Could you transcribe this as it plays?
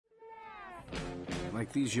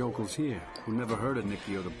Like these yokels here, who never heard of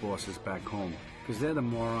Nicky or the bosses back home, because they're the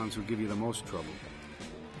morons who give you the most trouble.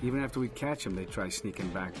 Even after we catch them, they try sneaking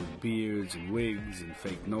back with beards and wigs and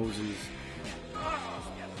fake noses.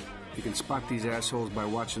 You can spot these assholes by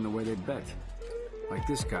watching the way they bet. Like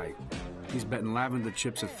this guy. He's betting lavender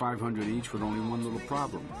chips at 500 each with only one little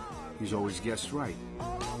problem. He's always guessed right.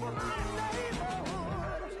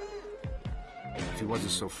 If he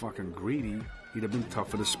wasn't so fucking greedy, he'd have been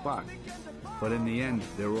tougher to spot. But in the end,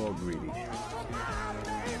 they're all greedy.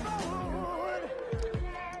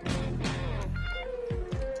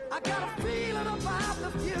 I got a feeling about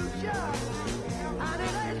the future, and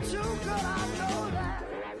it ain't too good, I know that.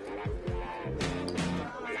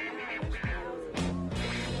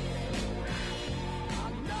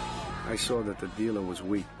 I saw that the dealer was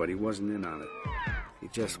weak, but he wasn't in on it. He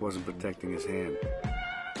just wasn't protecting his hand.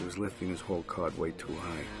 He was lifting his whole card way too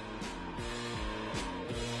high.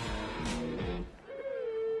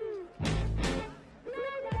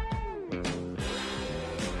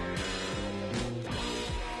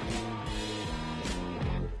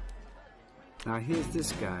 Now here's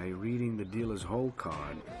this guy reading the dealer's whole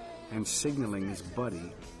card and signaling his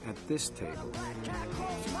buddy at this table.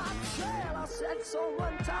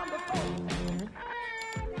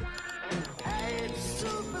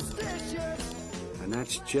 And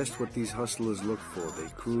that's just what these hustlers look for. They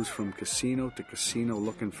cruise from casino to casino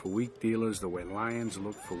looking for weak dealers the way lions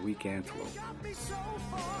look for weak antelope.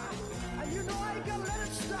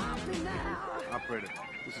 Operator,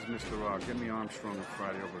 this is Mr. R. Get me Armstrong and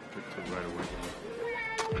Friday over at Pit 2 right away.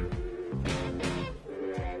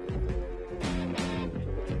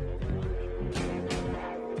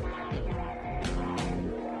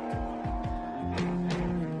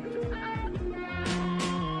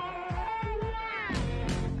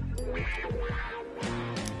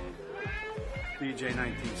 DJ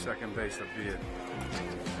 19, second base, a beard.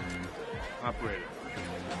 Operator,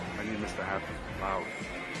 I need Mr. Happy. Loud.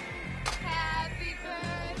 Happy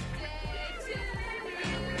birthday to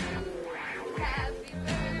you. Happy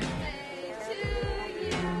birthday to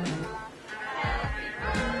you. Happy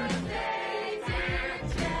birthday, dear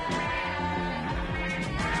Jack.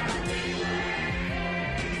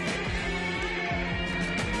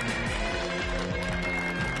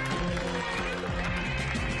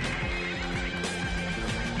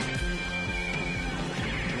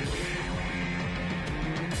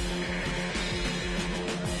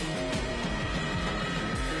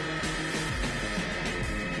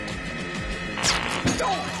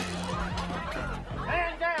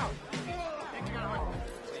 Man down!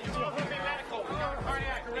 You will be medical. We got a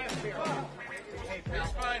cardiac arrest here. Hey,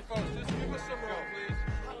 it's fine, folks. Just give us some room, please.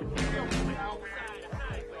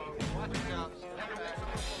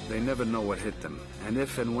 They never know what hit them. And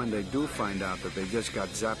if and when they do find out that they just got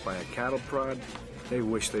zapped by a cattle prod, they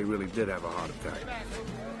wish they really did have a heart attack.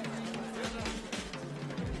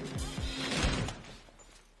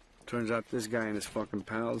 Turns out this guy and his fucking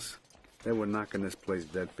pals, they were knocking this place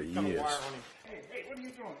dead for years. Hey, what are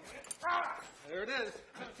you doing? There it is.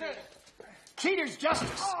 That's it. Cheater's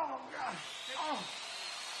justice. Oh, God. Oh.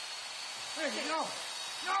 Hey, no.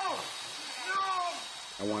 No. No.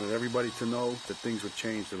 I wanted everybody to know that things were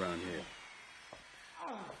changed around here.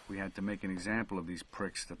 We had to make an example of these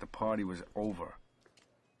pricks, that the party was over.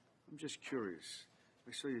 I'm just curious.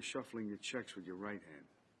 I saw you shuffling your checks with your right hand.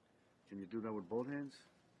 Can you do that with both hands?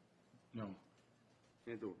 No.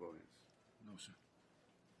 Can't do it with both hands. No, sir.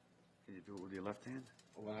 Can you do it with your left hand?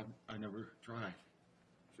 Well, I never tried.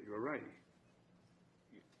 So you're a righty.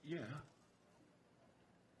 Yeah.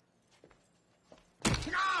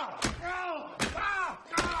 No! No! Ah!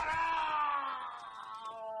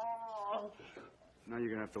 Now you're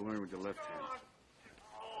gonna have to learn with your left hand.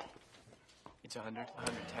 It's 100,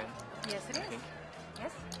 110. Yes, it I is. think.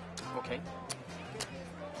 Yes. Okay.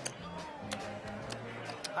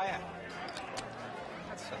 Hiya.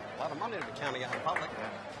 That's a lot of money to be counting out in public.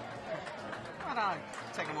 Why don't I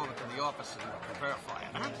take a moment to the office and verify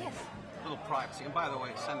it, huh? Yes. A little privacy. And by the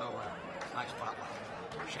way, send over a nice bottle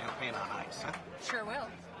of champagne on ice, huh? Sure will.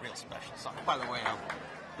 Real special stuff. By the way, I'm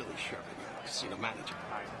Billy Sherman, casino manager.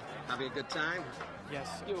 Having a good time?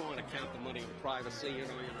 Yes. You want to count the money in privacy, you know, you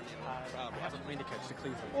don't need no problem. I have a plane to catch to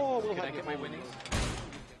Cleveland. Oh, we'll Can have I get my winnings?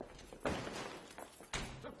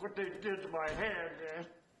 Look what they did to my hand, man.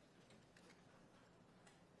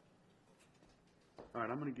 All right,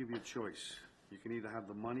 I'm gonna give you a choice. You can either have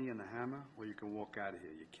the money and the hammer, or you can walk out of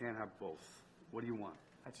here. You can't have both. What do you want?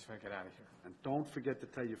 I just want to get out of here. And don't forget to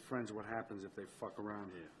tell your friends what happens if they fuck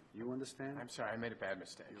around here. You understand? I'm sorry, I made a bad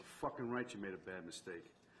mistake. You're fucking right you made a bad mistake.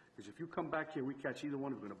 Because if you come back here, we catch either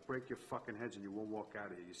one, we're gonna break your fucking heads and you won't walk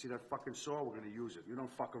out of here. You see that fucking saw? We're gonna use it. You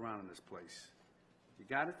don't fuck around in this place. You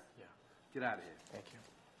got it? Yeah. Get out of here. Thank you.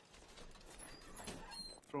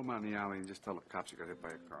 Throw him out in the alley and just tell the cops you got hit by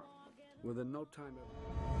a car. Within no time...